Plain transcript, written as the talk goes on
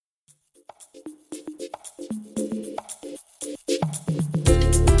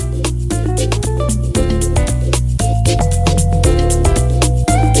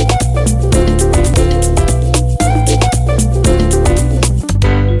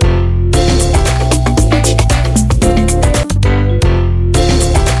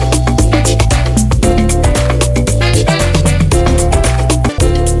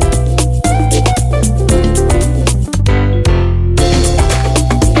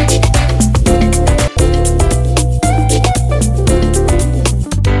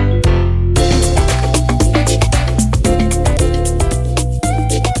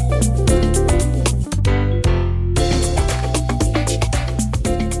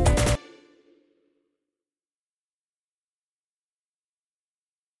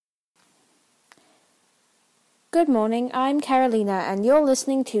Good morning, I'm Carolina and you're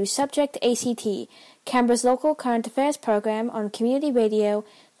listening to Subject ACT, Canberra's local current affairs program on Community Radio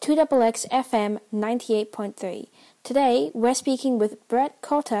 2XX FM 98.3. Today we're speaking with Brett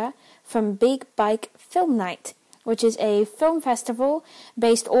Cotter from Big Bike Film Night, which is a film festival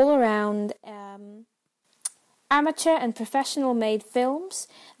based all around amateur and professional made films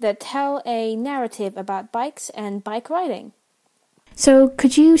that tell a narrative about bikes and bike riding. So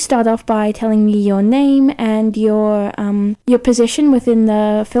could you start off by telling me your name and your position within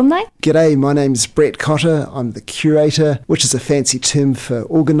the film night? G'day, my name's Brett Cotter. I'm the curator, which is a fancy term for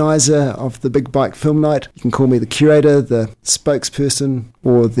organiser of the Big Bike Film Night. You can call me the curator, the spokesperson,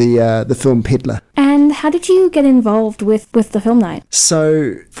 or the film peddler. And how did you get involved with the film night?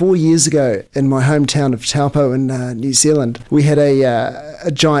 So 4 years ago, in my hometown of Taupo in New Zealand, we had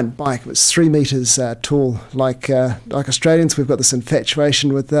a giant bike. It was 3 metres tall. Like Australians, we've got this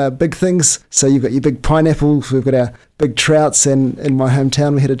infatuation with big things. So you've got your big pineapples, we've got our big trouts, and in my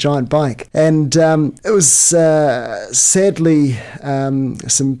hometown we had a giant bike. And it was sadly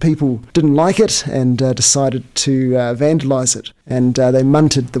some people didn't like it and decided to vandalise it. And they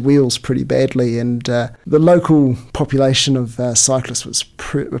munted the wheels pretty badly, and the local population of cyclists was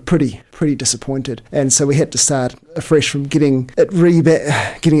pretty disappointed. And so we had to start afresh from getting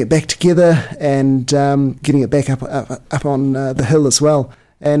it back together and getting it back up on the hill as well.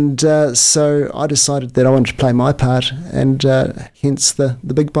 And so I decided that I wanted to play my part, and hence the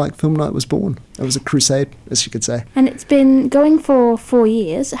Big Bike Film Night was born. It was a crusade, as you could say. And it's been going for 4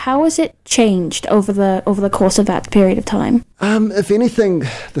 years. How has it changed over the course of that period of time? If anything,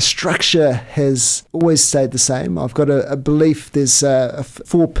 the structure has always stayed the same. I've got a belief there's a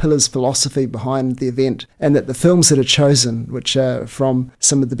 4 pillars philosophy behind the event, and that the films that are chosen, which are from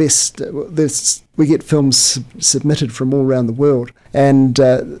some of the best, we get films submitted from all around the world, and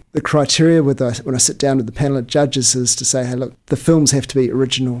the criteria when I sit down with the panel of judges is to say, hey, look, the films have to be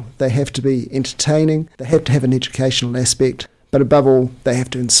original, they have to be entertaining, they have to have an educational aspect, but above all, they have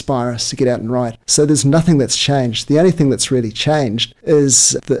to inspire us to get out and ride. So there's nothing that's changed. The only thing that's really changed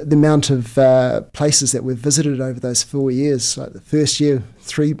is the amount of places that we've visited over those 4 years. Like the first year,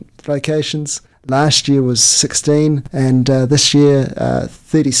 3 locations. Last year was 16, and this year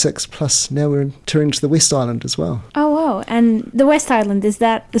 36 plus. Now we're touring to the West Island as well. Oh wow! And the West Island, is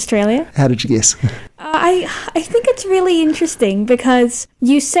that Australia? How did you guess? I think it's really interesting because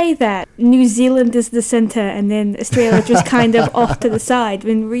you say that New Zealand is the centre and then Australia just kind of off to the side.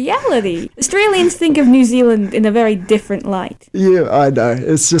 In reality, Australians think of New Zealand in a very different light. Yeah, I know.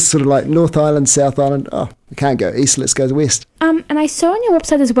 It's just sort of like North Island, South Island. Oh, we can't go east, let's go west. And I saw on your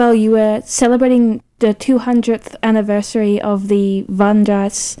website as well you were celebrating the 200th anniversary of the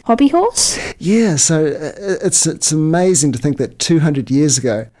Vandras hobby horse? Yeah, so it's amazing to think that 200 years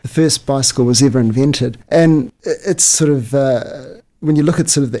ago, the first bicycle was ever invented. And it's sort of, when you look at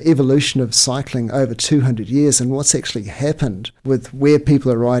sort of the evolution of cycling over 200 years and what's actually happened with where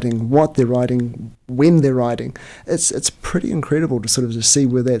people are riding, what they're riding, when they're riding, it's pretty incredible to sort of see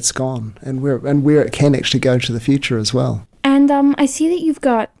where that's gone and where it can actually go to the future as well. And I see that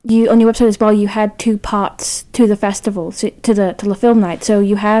you on your website as well, you had 2 parts to the festival, to the film night. So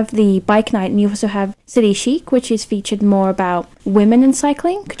you have the bike night and you also have City Chic, which is featured more about women in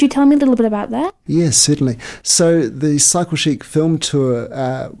cycling. Could you tell me a little bit about that? Yes, certainly. So the Cycle Chic film tour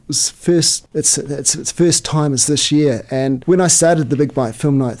was its first time is this year. And when I started the Big Bike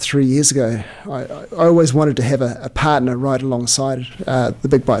Film Night 3 years ago, I always wanted to have a partner right alongside the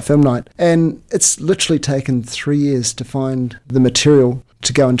Big Bike Film Night. And it's literally taken 3 years to find the material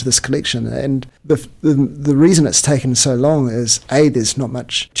to go into this collection, and the reason it's taken so long is there's not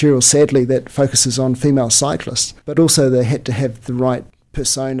much material, sadly, that focuses on female cyclists, but also they had to have the right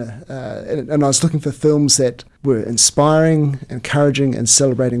persona, and I was looking for films that were inspiring, encouraging, and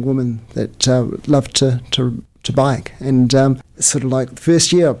celebrating women that love to bike. And sort of like the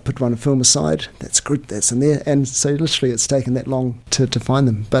first year I put one film aside, that's good, that's in there, and so literally it's taken that long to find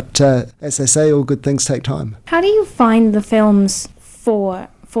them, but as they say, all good things take time. How do you find the films for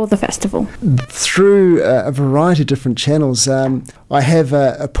the festival? Through a variety of different channels. I have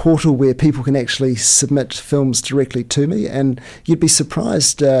a portal where people can actually submit films directly to me, and you'd be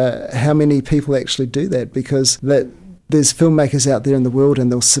surprised how many people actually do that, because there's filmmakers out there in the world,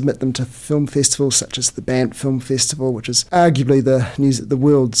 and they'll submit them to film festivals such as the Banff Film Festival, which is arguably the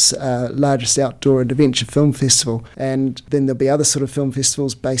world's largest outdoor and adventure film festival. And then there'll be other sort of film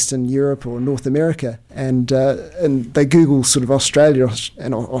festivals based in Europe or North America, and they Google sort of Australia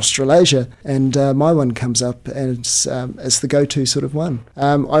and Australasia, and my one comes up as the go-to sort of one.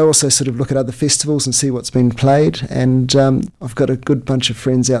 I also sort of look at other festivals and see what's been played, and I've got a good bunch of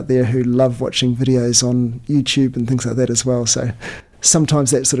friends out there who love watching videos on YouTube and things like that as well, so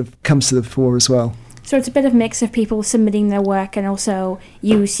sometimes that sort of comes to the fore as well. So it's a bit of a mix of people submitting their work and also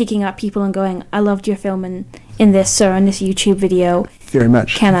you seeking out people and going, I loved your film in this or in this YouTube video. Very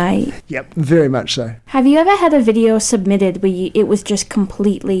much. Can I? Yep, very much so. Have you ever had a video submitted where it was just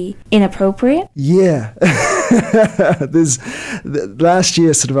completely inappropriate? Yeah. Last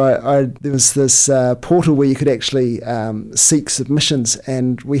year, sort of, there was this portal where you could actually seek submissions,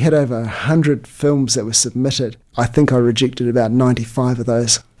 and we had over 100 films that were submitted. I think I rejected about 95 of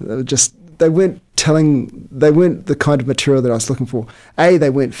those. They weren't the kind of material that I was looking for. They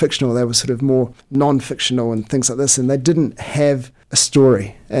weren't fictional, they were sort of more non-fictional and things like this, and they didn't have a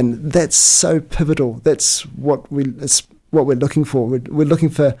story, and that's so pivotal. That's what we're looking for. We're looking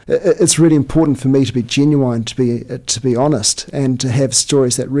for. It's really important for me to be genuine, to be honest, and to have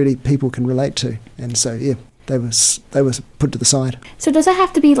stories that really people can relate to. And so, yeah, they were put to the side. So does it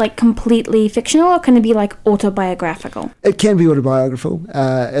have to be like completely fictional, or can it be like autobiographical? It can be autobiographical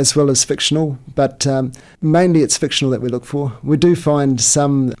as well as fictional, but mainly it's fictional that we look for. We do find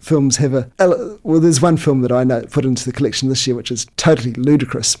some films have there's one film that I know put into the collection this year which is totally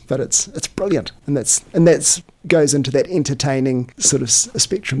ludicrous, but it's brilliant, and that's goes into that entertaining sort of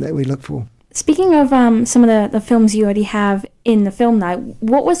spectrum that we look for. Speaking of some of the films you already have in the film night,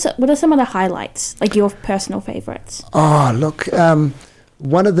 what are some of the highlights, like your personal favourites? Oh, look,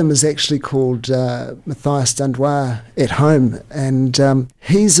 one of them is actually called Matthias Dandois at Home, and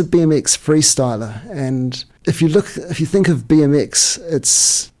he's a BMX freestyler. And if you think of BMX,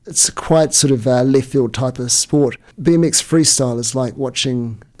 it's a quite sort of left field type of sport. BMX freestyle is like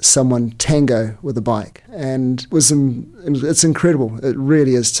watching someone tango with a bike, and it's incredible. It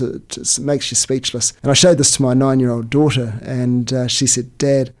really is. It makes you speechless. And I showed this to my 9-year-old daughter, and she said,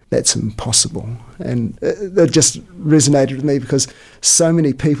 "Dad, that's impossible." And it just resonated with me because so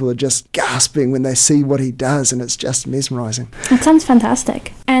many people are just gasping when they see what he does, and it's just mesmerising. That sounds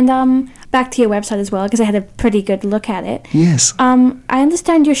fantastic. And back to your website as well, because I had a pretty good look at it. Yes. I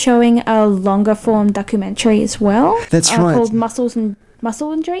understand you're showing a longer form documentary as well. That's right. Called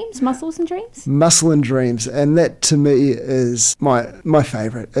Muscle and Dreams, and that to me is my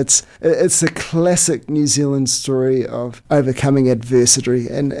favourite. It's a classic New Zealand story of overcoming adversity,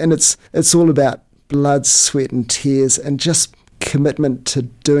 and it's all about blood, sweat and tears, and just commitment to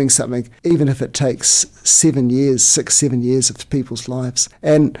doing something, even if it takes 7 years of people's lives.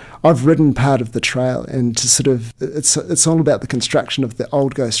 And I've ridden part of the trail, and to sort of it's all about the construction of the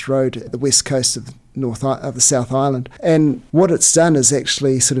Old Ghost Road at the west coast of the South Island. And what it's done is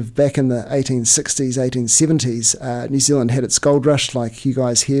actually sort of back in the 1860s, 1870s, New Zealand had its gold rush, like you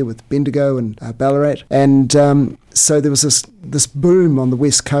guys here with Bendigo and Ballarat. And so there was this boom on the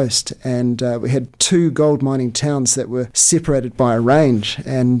west coast, and we had 2 gold mining towns that were separated by a range,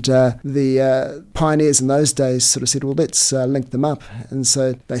 and the pioneers in those days sort of said, well, let's link them up. And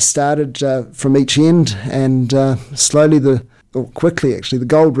so they started from each end, and quickly actually the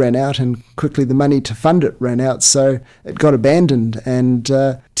gold ran out, and quickly the money to fund it ran out, so it got abandoned. And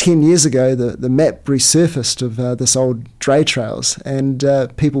 10 years ago the map resurfaced of this old dray trails, and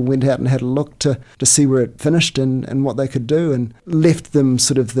people went out and had a look to see where it finished and what they could do, and left them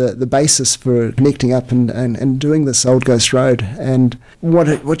sort of the basis for connecting up and doing this Old Ghost Road. And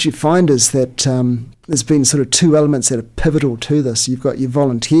what you find is that there's been sort of 2 elements that are pivotal to this. You've got your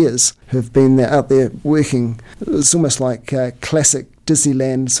volunteers who've been out there working. It's almost like classic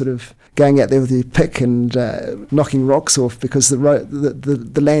Disneyland, sort of going out there with your pick and knocking rocks off, because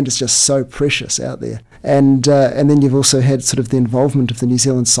the land is just so precious out there. And then you've also had sort of the involvement of the New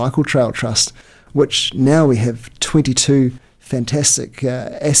Zealand Cycle Trail Trust, which now we have 22 fantastic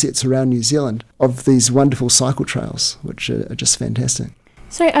assets around New Zealand of these wonderful cycle trails, which are just fantastic.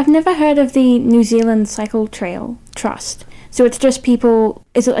 Sorry, I've never heard of the New Zealand Cycle Trail Trust. So it's just people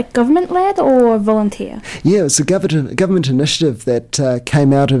is it like government-led or volunteer? Yeah, it's a government initiative that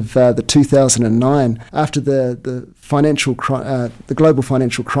came out of the 2009 after the global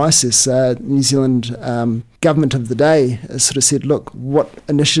financial crisis. New Zealand government of the day sort of said, look, what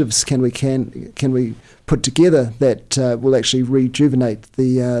initiatives can we put together that will actually rejuvenate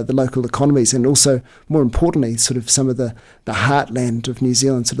the local economies, and also, more importantly, sort of some of the heartland of New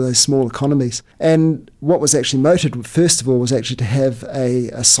Zealand, sort of those small economies. And what was actually motivated, first of all, was actually to have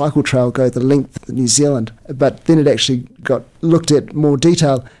a cycle trail go the length of New Zealand. But then it actually got looked at more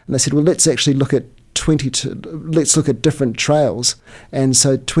detail, and they said, well, let's actually look at different trails. And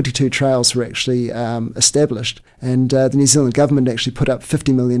so 22 trails were actually established, and the New Zealand government actually put up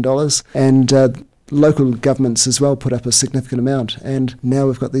 $50 million, and local governments as well put up a significant amount, and now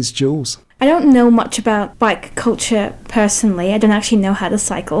we've got these jewels. I don't know much about bike culture personally. I don't actually know how to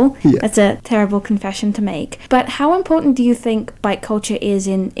cycle. Yeah. That's a terrible confession to make. But how important do you think bike culture is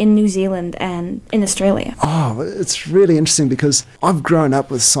in New Zealand and in Australia? Oh, it's really interesting because I've grown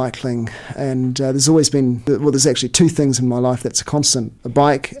up with cycling, and there's always been, there's actually two things in my life that's a constant: a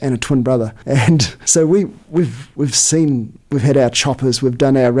bike and a twin brother. And so we've had our choppers, we've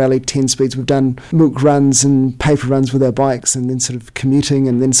done our rally 10 speeds, we've done milk runs and paper runs with our bikes, and then sort of commuting,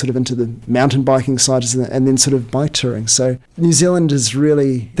 and then sort of into the mountain biking side, and then sort of bike touring. So New Zealand is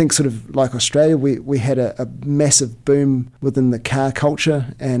really, I think, sort of like Australia, we had a massive boom within the car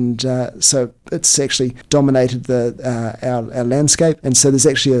culture, and so it's actually dominated our landscape. And so there's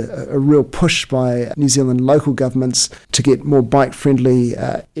actually a real push by New Zealand local governments to get more bike-friendly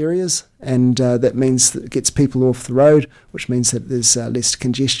areas, and that means that it gets people off the road, which means that there's less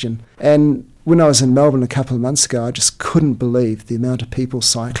congestion. And when I was in Melbourne a couple of months ago, I just couldn't believe the amount of people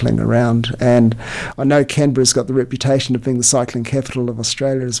cycling around. And I know Canberra's got the reputation of being the cycling capital of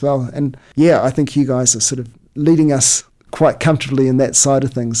Australia as well. And yeah, I think you guys are sort of leading us quite comfortably in that side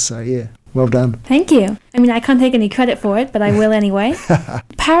of things. So yeah, well done. Thank you. I mean, I can't take any credit for it, but I will anyway.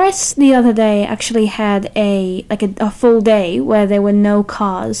 Paris the other day actually had a full day where there were no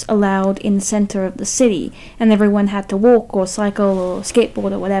cars allowed in the centre of the city, and everyone had to walk or cycle or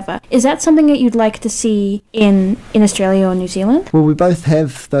skateboard or whatever. Is that something that you'd like to see in Australia or New Zealand? Well, we both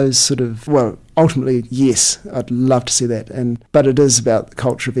have those sort of, ultimately, yes, I'd love to see that, but it is about the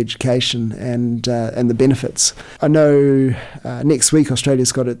culture of education and the benefits. I know next week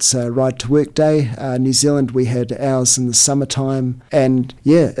Australia's got its Ride to Work Day. New Zealand, we had ours in the summertime, and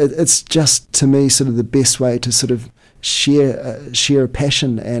yeah, it's just, to me, sort of the best way to sort of share a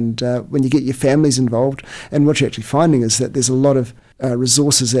passion, and when you get your families involved. And what you're actually finding is that there's a lot of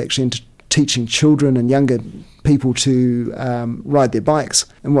resources actually into teaching children and younger people to ride their bikes,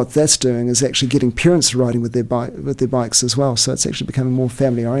 and what that's doing is actually getting parents riding with their bikes as well. So it's actually becoming more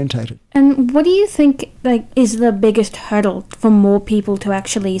family orientated. And what do you think is the biggest hurdle for more people to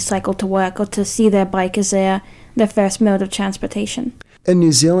actually cycle to work or to see their bike as their first mode of transportation? In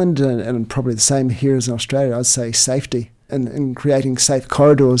New Zealand, and probably the same here as in Australia, I'd say safety. And creating safe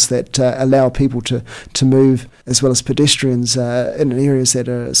corridors that allow people to move, as well as pedestrians in areas that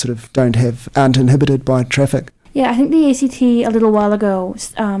aren't inhibited by traffic. Yeah, I think the ACT a little while ago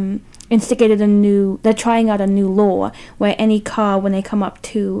instigated they're trying out a new law where any car, when they come up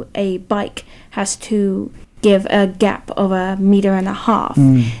to a bike, has to give a gap of 1.5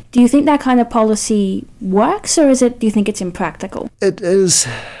 meters. Do you think that kind of policy works, or do you think it's impractical? It is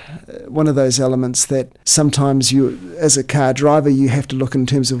one of those elements that sometimes you, as a car driver, you have to look in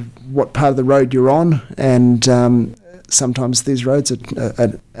terms of what part of the road you're on, and sometimes these roads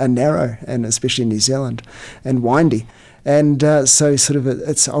are narrow, and especially in New Zealand, and windy. And so sort of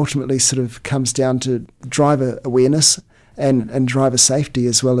it's ultimately sort of comes down to driver awareness and driver safety,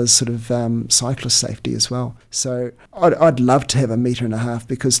 as well as sort of cyclist safety as well. So I'd love to have 1.5 meters,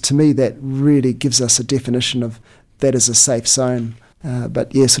 because to me that really gives us a definition of that as a safe zone.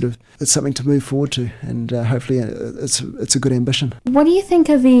 But yeah, sort of it's something to move forward to, and hopefully it's a good ambition. What do you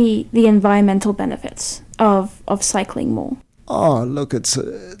think are the environmental benefits of cycling more? Oh, look, it's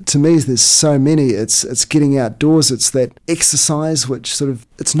to me there's so many. It's getting outdoors. It's that exercise, which sort of,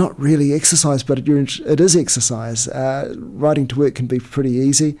 it's not really exercise, but it is exercise. Riding to work can be pretty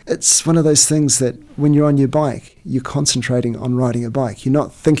easy. It's one of those things that when you're on your bike, you're concentrating on riding a bike. You're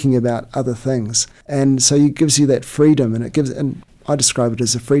not thinking about other things, and so it gives you that freedom, and I describe it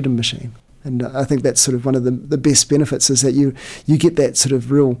as a freedom machine. And I think that's sort of one of the best benefits, is that you get that sort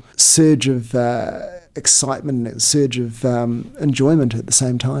of real surge of excitement, a surge of enjoyment at the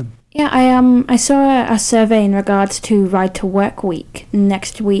same time. Yeah, I saw a survey in regards to Ride to Work Week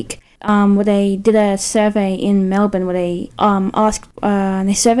next week, where they did a survey in Melbourne where they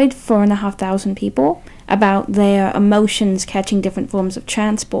they surveyed 4,500 people about their emotions catching different forms of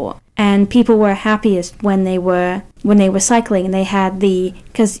transport. And people were happiest when they were cycling, and they had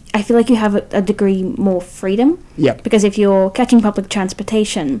because I feel like you have a degree more freedom. Yeah. Because if you're catching public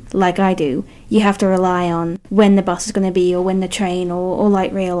transportation, like I do, you have to rely on when the bus is going to be, or when the train, or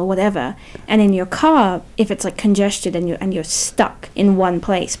light rail, or whatever. And in your car, if it's like congested and you're stuck in one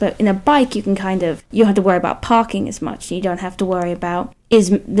place, but in a bike, you don't have to worry about parking as much. You don't have to worry about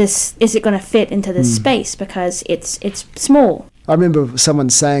is it going to fit into this space, because it's small. I remember someone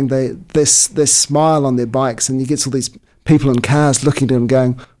saying they smile on their bikes, and you get all these people in cars looking at him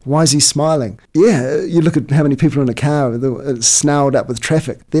going, why is he smiling? Yeah, you look at how many people are in a car snarled up with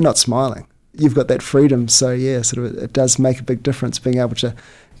traffic. They're not smiling. You've got that freedom. So yeah, sort of it does make a big difference being able to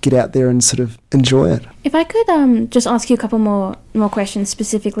get out there and sort of enjoy it. If I could just ask you a couple more questions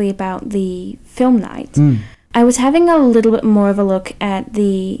specifically about the film night. I was having a little bit more of a look at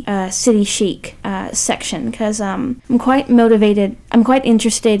the City Chic section, because I'm quite motivated. I'm quite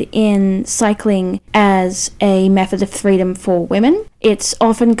interested in cycling as a method of freedom for women. It's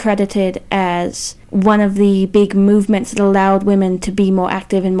often credited as one of the big movements that allowed women to be more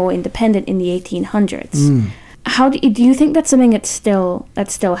active and more independent in the 1800s. How do you think that's something that's still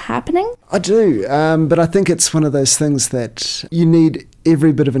happening? I do, but I think it's one of those things that you need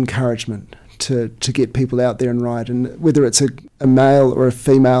every bit of encouragement to get people out there and ride, and whether it's a male or a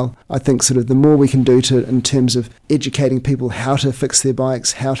female, I think sort of the more we can do in terms of educating people how to fix their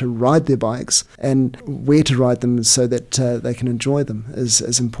bikes, how to ride their bikes, and where to ride them so that they can enjoy them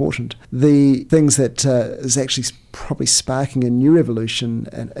is important. The things that is actually probably sparking a new revolution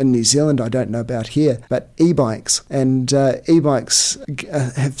in New Zealand, I don't know about here, but e-bikes. And e-bikes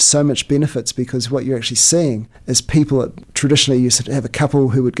have so much benefits, because what you're actually seeing is people traditionally used to have a couple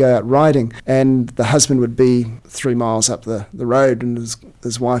who would go out riding, and the husband would be 3 miles up the road, and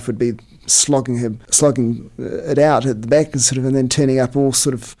his wife would be slogging it out at the back, and then turning up all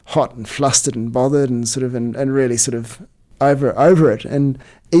sort of hot and flustered and bothered, and and really sort of over it. And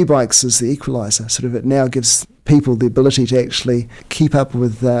e-bikes is the equalizer. It now gives people the ability to actually keep up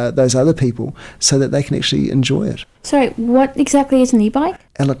with those other people, so that they can actually enjoy it. Sorry, what exactly is an e-bike?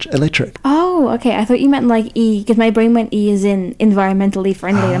 Electric. Oh, okay. I thought you meant like E, because my brain went E as in environmentally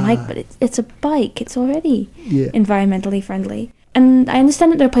friendly. I'm like, but it's a bike. It's already environmentally friendly. And I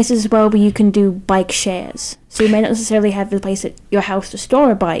understand that there are places as well where you can do bike shares. So you may not necessarily have the place at your house to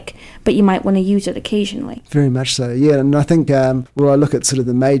store a bike, but you might want to use it occasionally. Very much so, yeah. And I think where I look at sort of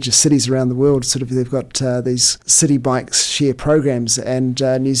the major cities around the world, they've got these city bikes share programs, and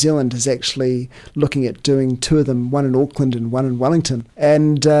New Zealand is actually looking at doing 2 of them, one in Auckland and one in Wellington.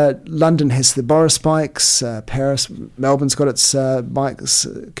 And London has the Boris bikes, Melbourne's got its bikes,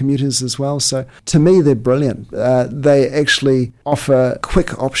 commuters as well. So to me, they're brilliant. They actually offer a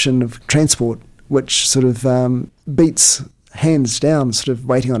quick option of transport, which sort of beats hands down sort of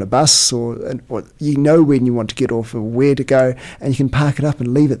waiting on a bus, or you know when you want to get off or where to go, and you can park it up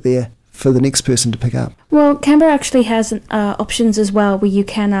and leave it there for the next person to pick up. Well, Canberra actually has options as well where you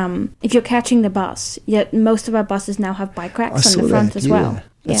can, if you're catching the bus, yet most of our buses now have bike racks on the front as well.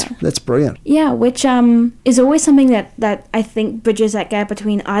 That's brilliant. Yeah, which is always something that I think bridges that gap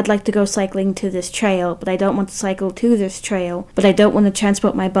between I'd like to go cycling to this trail, but I don't want to cycle to this trail, but I don't want to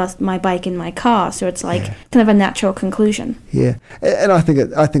transport my bike in my car. So it's like kind of a natural conclusion. Yeah, and I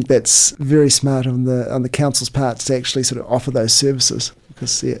think that's very smart on the council's part to actually sort of offer those services.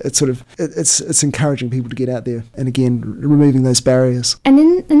 Because it's encouraging people to get out there, and again removing those barriers. And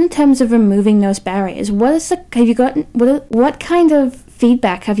in terms of removing those barriers, what kind of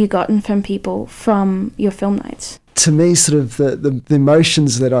feedback have you gotten from people from your film nights? To me, sort of the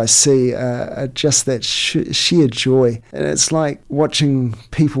emotions that I see are just that sheer joy. And it's like watching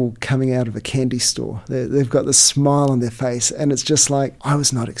people coming out of a candy store. They've got this smile on their face, and it's just like, I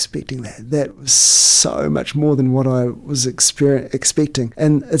was not expecting that. That was so much more than what I was expecting.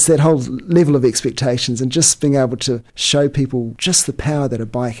 And it's that whole level of expectations, and just being able to show people just the power that a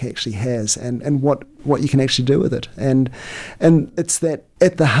bike actually has, and what you can actually do with it. And it's that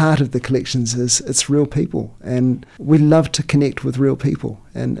at the heart of the collections is it's real people, and we love to connect with real people,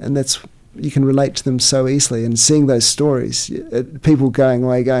 and that's, you can relate to them so easily. And seeing those stories, people going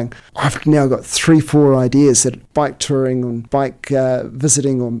away going, I've now got 3-4 ideas that bike touring and bike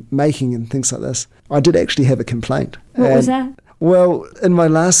visiting or making and things like this. I did actually have a complaint. What was that? Well, in my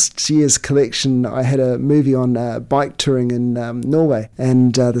last year's collection, I had a movie on bike touring in Norway,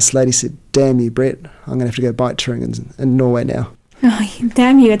 and this lady said, damn you, Brett, I'm going to have to go bike touring in Norway now. Oh,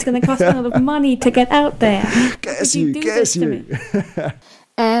 damn you, it's going to cost a lot of money to get out there. Gas you.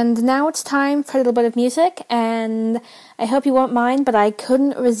 And now it's time for a little bit of music, and I hope you won't mind, but I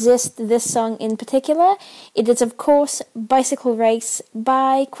couldn't resist this song in particular. It is, of course, Bicycle Race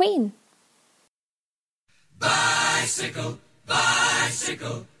by Queen. Bicycle,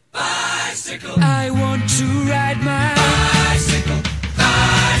 bicycle, bicycle. I want to ride my bicycle,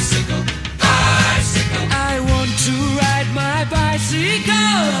 bicycle, bicycle. I want to ride my bicycle.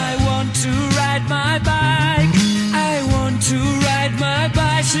 I want to ride my bike. I want to ride my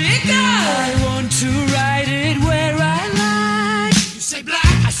bicycle. I want to ride it where I like. You say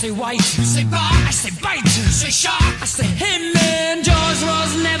black, I say white. You say bar, I say bite. You say shark, I say him. And Jaws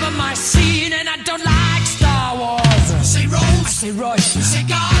was never my scene, and I don't like Star Wars. You say Rose, I say Royce. You say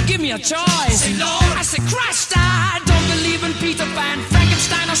God, give me a choice. You say Lord, I say Christ. I don't believe in Peter Pan,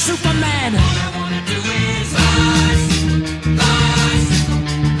 Frankenstein, or Superman. All I wanna do is bicycle, bicycle,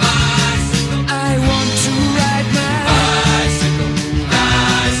 bicycle. I want to ride my bicycle,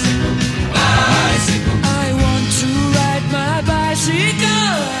 bicycle, bicycle. I want to ride my bicycle.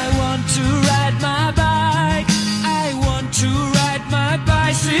 I want to ride my bike. I want to ride my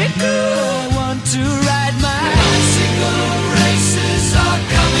bicycle. I want to ride my bicycle. Races are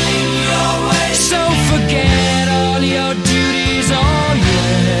coming your way, so forget all your duties. Oh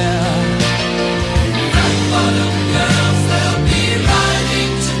yeah. Rock bottom girls, they'll be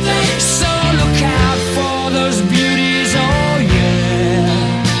riding today, so look out for those beauties. Oh yeah.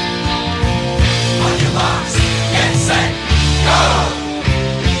 On your marks, get set, go.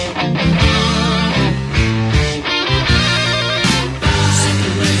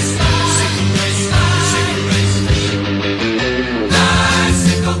 Bicycle race, bicycle race, bicycle race.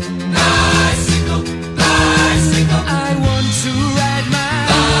 Bicycle, bicycle, bicycle. I want to ride my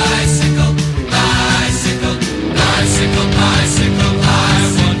bicycle, bicycle, bicycle, bicycle. I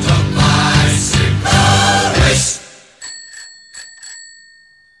want a bicycle race.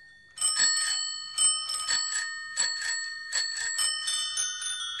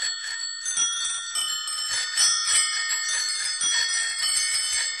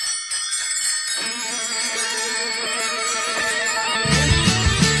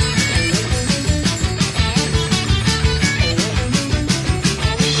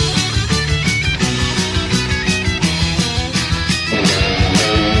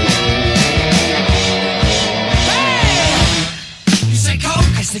 You say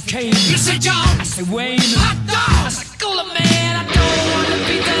Coke, I say Kane. You say John, I say Wayne. Hot dog, I say Cooler Man. I don't want to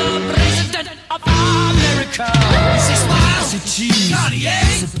be the president of America. You say Smile, I say Cheese. Cartier, I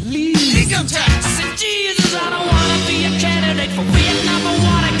say Please. Income tax, I say Jesus. I don't want to be a candidate for Vietnam or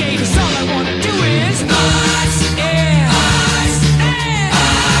Watergate. 'Cause all I want to do is bicycle, yeah, bicycle, yeah,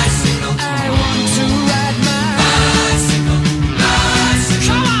 bicycle. I want to ride my bicycle, bicycle.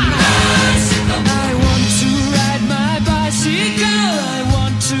 Come on, bicycle. I want to ride my bicycle. I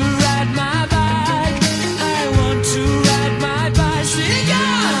want to ride my bike. I want to ride my bicycle.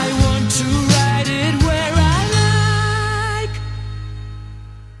 I want to ride it where I like.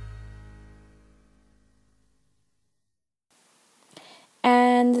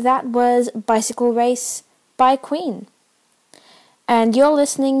 And that was Bicycle Race by Queen. And you're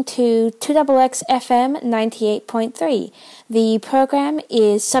listening to 2XX FM 98.3. The program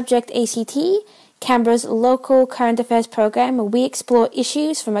is Subject ACT, Canberra's local current affairs program where we explore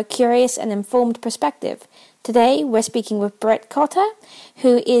issues from a curious and informed perspective. Today, we're speaking with Brett Cotter,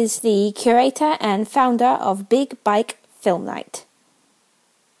 who is the curator and founder of Big Bike Film Night.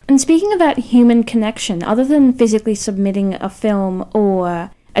 And speaking about human connection, other than physically submitting a film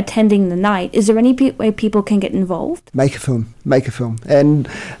or attending the night, is there any way people can get involved? Make a film. And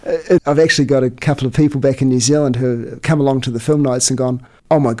I've actually got a couple of people back in New Zealand who have come along to the film nights and gone,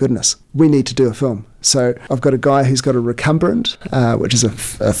 oh my goodness, we need to do a film. So I've got a guy who's got a Recumbrant, which is a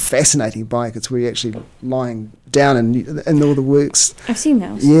fascinating bike. It's where you're actually lying down in all the works. I've seen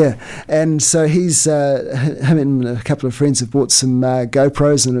those. Yeah, and so he's him and a couple of friends have bought some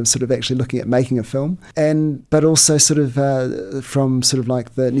GoPros and are sort of actually looking at making a film. But also sort of from sort of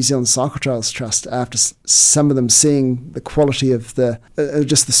like the New Zealand Cycle Trails Trust, after some of them seeing the quality of the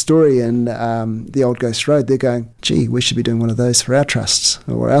just the story in the Old Ghost Road, they're going, gee, we should be doing one of those for our trusts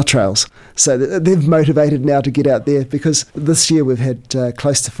or our trails. So they've motivated now to get out there, because this year we've had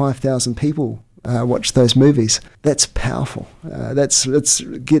close to 5,000 people watch those movies. That's powerful. It's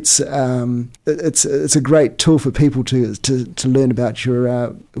a great tool for people to learn about your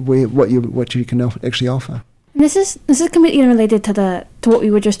what you can actually offer. This is completely unrelated to what we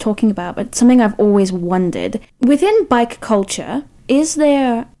were just talking about, but something I've always wondered. Within bike culture, is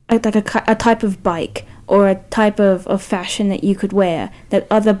there a type of bike or a type of fashion that you could wear that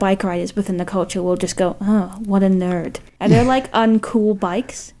other bike riders within the culture will just go, oh, what a nerd? Are there like uncool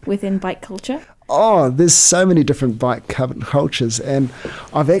bikes within bike culture? Oh, there's so many different bike cultures, and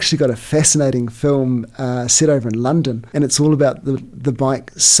I've actually got a fascinating film set over in London, and it's all about the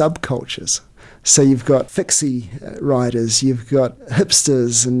bike subcultures. So you've got fixie riders, you've got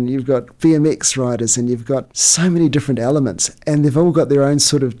hipsters, and you've got BMX riders, and you've got so many different elements, and they've all got their own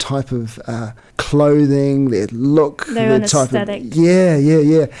sort of type of clothing, their look, their own type aesthetic.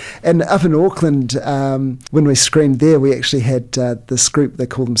 Yeah. And up in Auckland, when we screened there, we actually had this group. They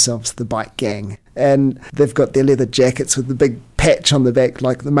call themselves the Bike Gang, and they've got their leather jackets with the big patch on the back,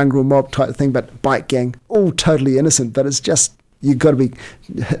 like the Mongrel Mob type thing, but Bike Gang, all totally innocent, but it's just, you've got to be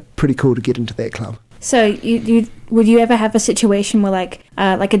pretty cool to get into that club. So you would you ever have a situation where like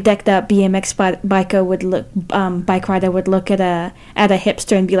a decked out BMX biker would look bike rider would look at a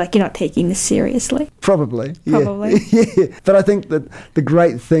hipster and be like, you're not taking this seriously? Probably. Yeah. But I think that the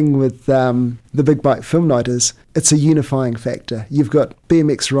great thing with the Big Bike Film Night is it's a unifying factor. You've got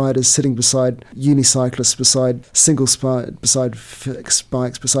BMX riders sitting beside unicyclists, beside single beside fixed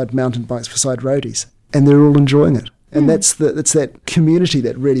bikes, beside mountain bikes, beside roadies, and they're all enjoying it. And it's that community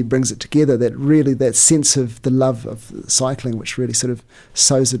that really brings it together, that sense of the love of cycling, which really sort of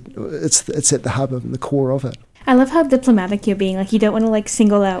sows it. It's at the hub and the core of it. I love how diplomatic you're being. Like, you don't want to like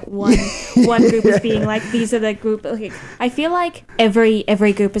single out one group as being like, these are the group. Like, I feel like every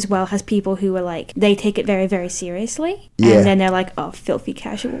group as well has people who are like, they take it very, very seriously. Yeah. And then they're like, oh, filthy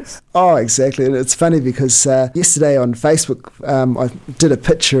casuals. Oh, exactly. And it's funny because yesterday on Facebook, I did a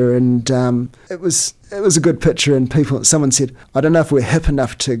picture, and it was a good picture, and someone said, I don't know if we're hip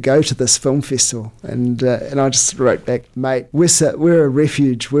enough to go to this film festival. And I just wrote back, mate, we're a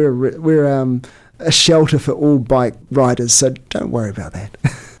refuge. We're a shelter for all bike riders, so don't worry about that.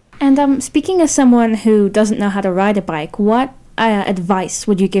 And speaking as someone who doesn't know how to ride a bike, what advice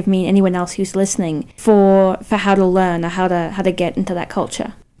would you give me and anyone else who's listening for how to learn or how to get into that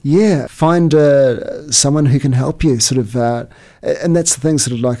culture? Yeah, find someone who can help you, sort of, and that's the thing,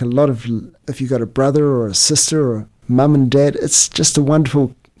 sort of like a lot of, if you've got a brother or a sister or a mum and dad, it's just a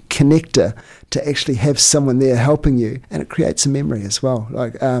wonderful connector to actually have someone there helping you, and it creates a memory as well.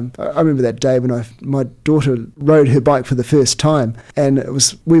 Like I remember that day when my daughter rode her bike for the first time, and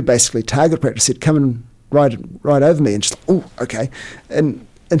we basically target practice. Said, come and ride over me, and she's like, oh, okay, and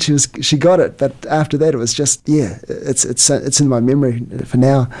she got it, but after that it was just, it's in my memory for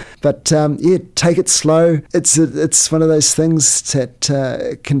now. But take it slow. It's one of those things that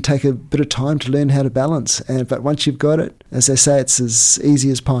can take a bit of time to learn how to balance. But once you've got it, as they say, it's as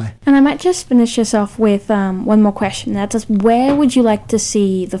easy as pie. And I might just finish this off with one more question. That's just, where would you like to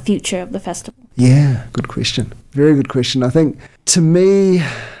see the future of the festival? Yeah, good question. Very good question. I think to me,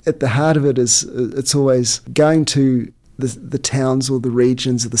 at the heart of it is it's always going to the towns or the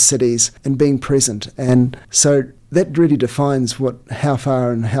regions or the cities and being present. And so that really defines how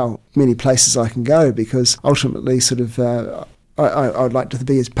far and how many places I can go, because ultimately sort of I would like to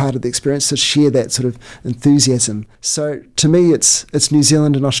be as part of the experience, to share that sort of enthusiasm. So to me it's New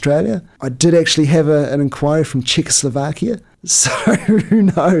Zealand and Australia. I did actually have an inquiry from Czechoslovakia, so who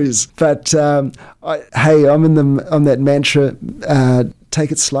knows? But I'm on that mantra, take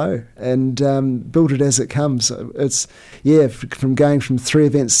it slow and build it as it comes. It's from going from 3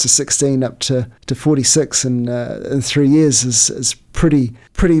 events to 16 up to 46 in 3 years is pretty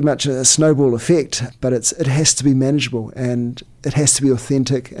much a snowball effect. But it has to be manageable, and it has to be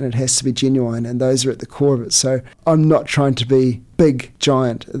authentic, and it has to be genuine, and those are at the core of it. So I'm not trying to be big,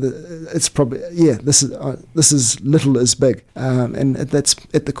 giant. It's probably this is little is big, and that's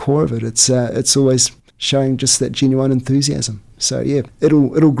at the core of it. It's always showing just that genuine enthusiasm. So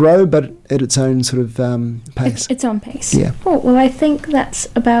it'll grow, but at its own sort of pace. Its own pace. Yeah. Cool. Well, I think that's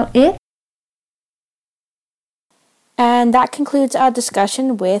about it. And that concludes our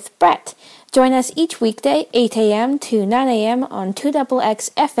discussion with Brett. Join us each weekday, 8 a.m. to 9 a.m. on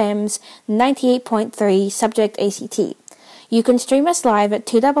 2XX FM's 98.3 Subject ACT. You can stream us live at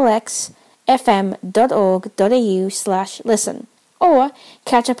 2xxfm.org.au/listen. Or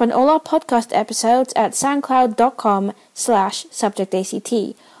catch up on all our podcast episodes at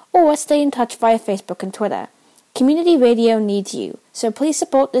soundcloud.com/subjectact, or stay in touch via Facebook and Twitter. Community radio needs you, so please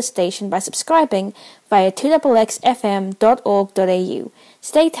support this station by subscribing via 2xxfm.org.au.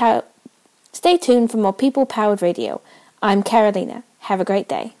 Stay tuned for more people-powered radio. I'm Carolina. Have a great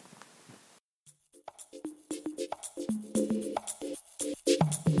day.